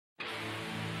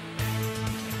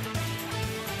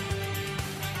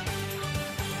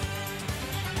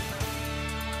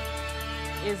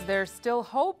Is there still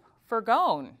hope for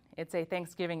Ghosn? It's a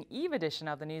Thanksgiving Eve edition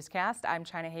of the newscast. I'm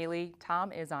China Haley.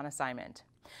 Tom is on assignment.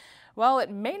 Well,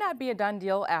 it may not be a done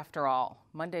deal after all.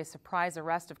 Monday's surprise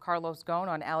arrest of Carlos Ghosn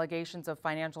on allegations of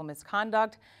financial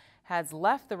misconduct has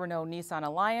left the Renault-Nissan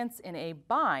alliance in a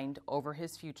bind over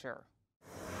his future.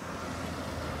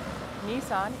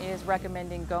 Nissan is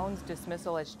recommending Ghosn's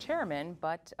dismissal as chairman,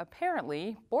 but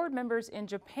apparently board members in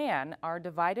Japan are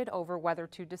divided over whether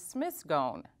to dismiss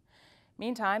Ghosn.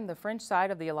 Meantime, the French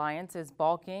side of the alliance is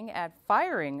balking at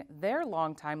firing their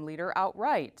longtime leader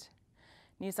outright.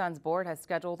 Nissan's board has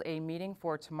scheduled a meeting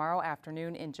for tomorrow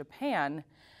afternoon in Japan,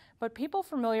 but people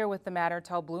familiar with the matter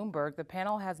tell Bloomberg the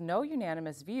panel has no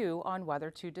unanimous view on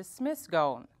whether to dismiss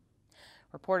Ghosn.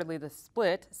 Reportedly, the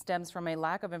split stems from a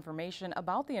lack of information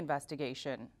about the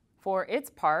investigation. For its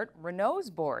part,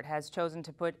 Renault's board has chosen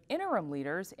to put interim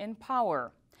leaders in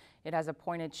power. It has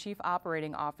appointed Chief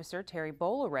Operating Officer Thierry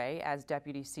Bolloré as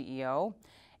Deputy CEO,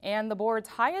 and the board's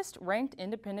highest-ranked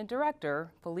independent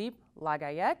director, Philippe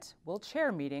Lagayette, will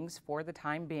chair meetings for the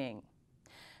time being.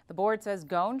 The board says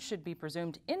Ghosn should be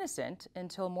presumed innocent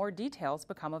until more details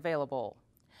become available.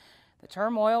 The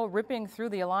turmoil ripping through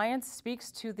the alliance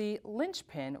speaks to the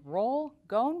linchpin role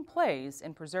Ghosn plays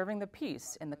in preserving the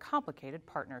peace in the complicated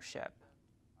partnership.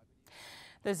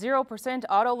 The 0%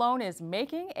 auto loan is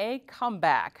making a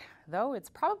comeback, though it's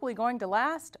probably going to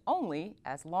last only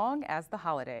as long as the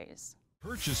holidays.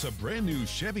 Purchase a brand new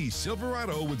Chevy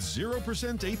Silverado with 0%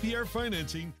 APR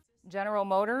financing. General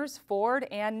Motors, Ford,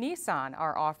 and Nissan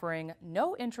are offering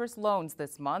no-interest loans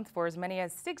this month for as many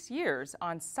as 6 years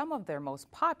on some of their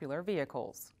most popular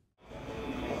vehicles.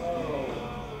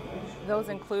 Those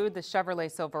include the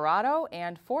Chevrolet Silverado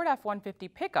and Ford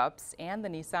F-150 pickups and the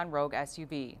Nissan Rogue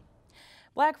SUV.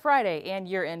 Black Friday and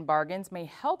year-end bargains may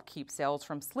help keep sales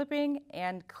from slipping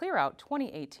and clear out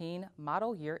 2018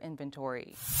 model year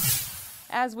inventory.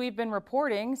 As we've been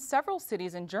reporting, several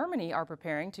cities in Germany are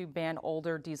preparing to ban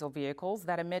older diesel vehicles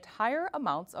that emit higher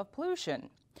amounts of pollution.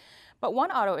 But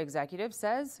one auto executive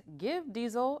says give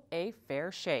diesel a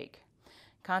fair shake.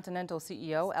 Continental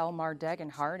CEO Elmar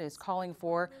Degenhardt is calling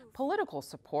for political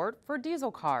support for diesel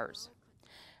cars.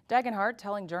 Degenhardt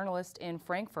telling journalists in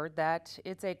Frankfurt that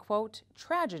it's a, quote,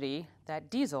 tragedy that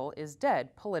diesel is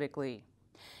dead politically.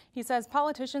 He says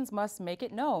politicians must make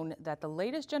it known that the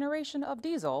latest generation of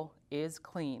diesel is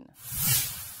clean.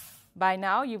 By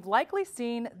now, you've likely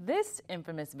seen this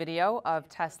infamous video of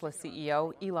Tesla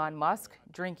CEO Elon Musk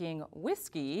drinking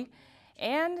whiskey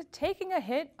and taking a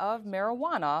hit of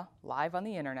marijuana live on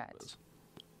the internet.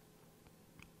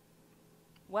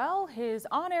 Well, his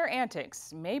on-air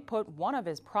antics may put one of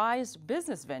his prized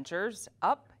business ventures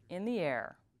up in the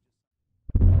air.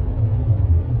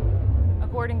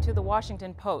 According to the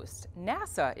Washington Post,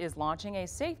 NASA is launching a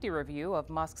safety review of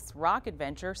Musk's rocket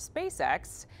venture,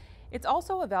 SpaceX. It's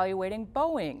also evaluating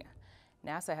Boeing.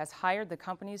 NASA has hired the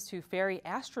companies to ferry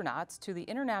astronauts to the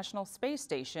International Space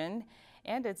Station,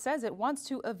 and it says it wants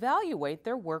to evaluate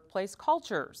their workplace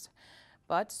cultures.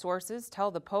 But sources tell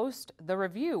the Post the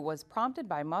review was prompted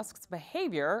by Musk's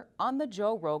behavior on the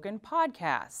Joe Rogan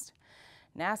podcast.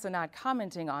 NASA not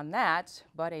commenting on that,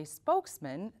 but a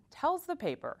spokesman tells the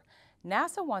paper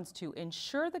NASA wants to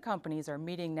ensure the companies are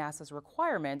meeting NASA's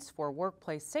requirements for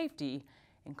workplace safety,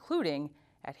 including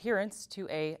adherence to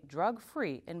a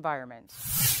drug-free environment.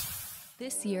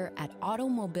 This year at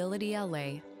Automobility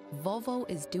LA, Volvo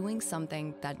is doing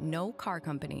something that no car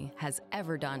company has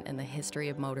ever done in the history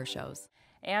of motor shows.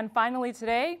 And finally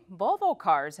today, Volvo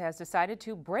Cars has decided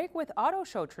to break with auto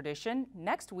show tradition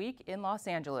next week in Los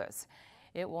Angeles.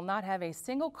 It will not have a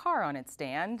single car on its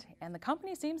stand, and the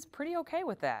company seems pretty okay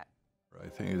with that. I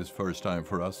think it's first time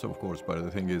for us, of course, but I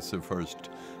think it's the first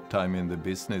time in the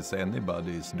business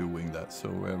anybody is doing that, so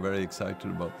we're very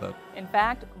excited about that. In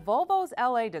fact, Volvo's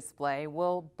LA display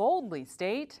will boldly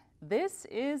state, "This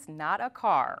is not a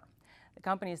car." The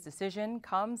company's decision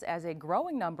comes as a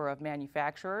growing number of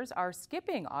manufacturers are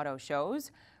skipping auto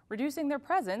shows, reducing their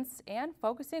presence, and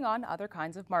focusing on other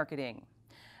kinds of marketing.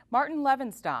 Martin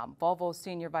Levenstam, Volvo's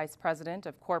Senior Vice President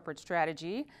of Corporate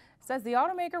Strategy, says the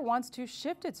automaker wants to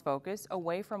shift its focus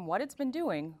away from what it's been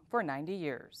doing for 90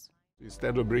 years.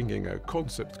 Instead of bringing a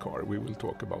concept car, we will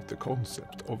talk about the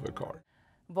concept of a car.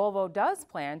 Volvo does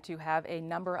plan to have a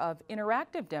number of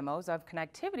interactive demos of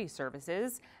connectivity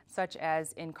services, such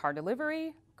as in-car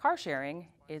delivery, car sharing,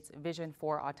 its vision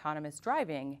for autonomous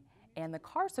driving, and the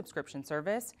car subscription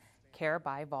service, Care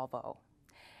by Volvo.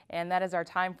 And that is our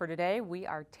time for today. We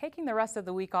are taking the rest of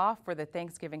the week off for the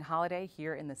Thanksgiving holiday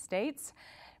here in the States.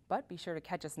 But be sure to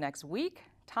catch us next week.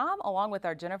 Tom, along with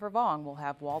our Jennifer Vaughn, will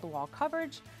have wall-to-wall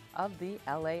coverage of the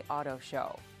LA Auto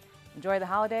Show. Enjoy the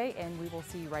holiday, and we will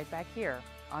see you right back here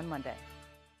on Monday.